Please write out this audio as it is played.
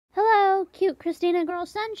YouTube, Christina Girl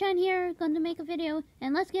Sunshine here, going to make a video,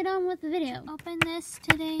 and let's get on with the video. Open this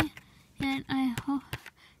today, and I hope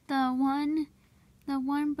the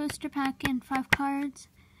one booster pack and 5 cards.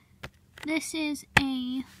 This is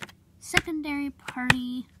a secondary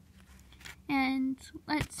party, and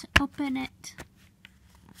let's open it.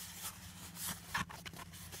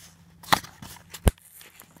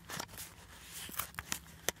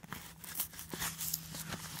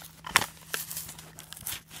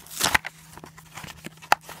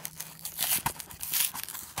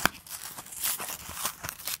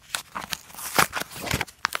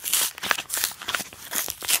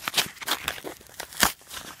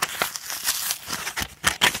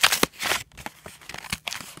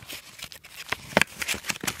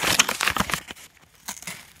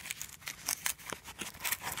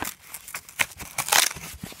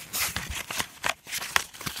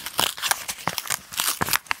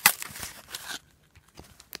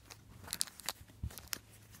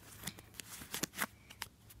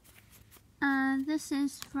 This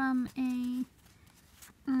is from a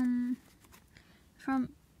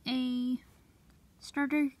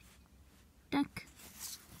starter deck,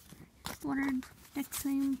 water deck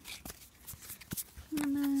thing.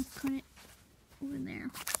 I'm gonna put it over there.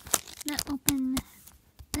 Let's open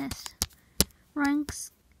this.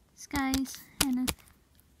 Ranks, Skies, and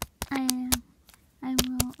I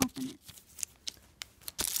will open it.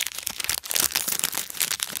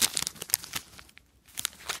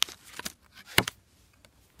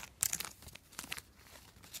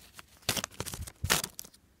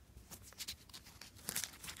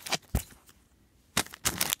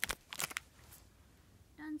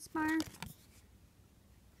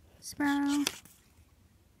 Sparrow,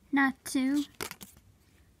 Natsu,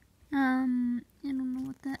 I don't know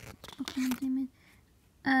what that Pokemon's name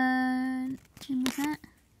is, name was that,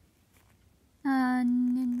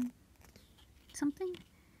 something,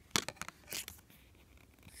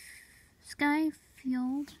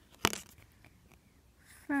 Skyfield,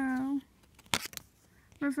 Pharaoh,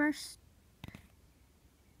 Reverse,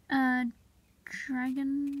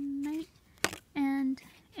 Dragonite, and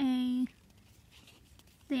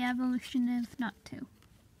the evolution of Noctu.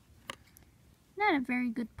 Not a very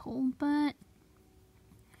good pull, but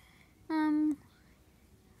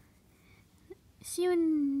see you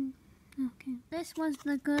in. Okay, this was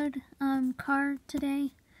the good card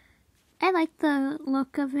today. I like the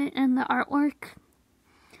look of it, and the artwork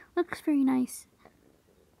looks very nice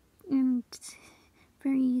and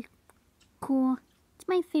very cool. It's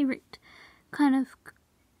my favorite kind of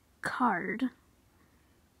card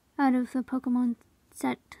out of the Pokemon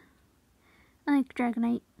set. I like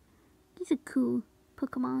Dragonite. He's a cool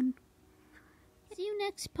Pokemon. See you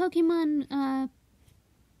next Pokemon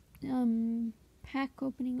pack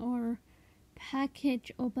opening or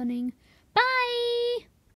package opening.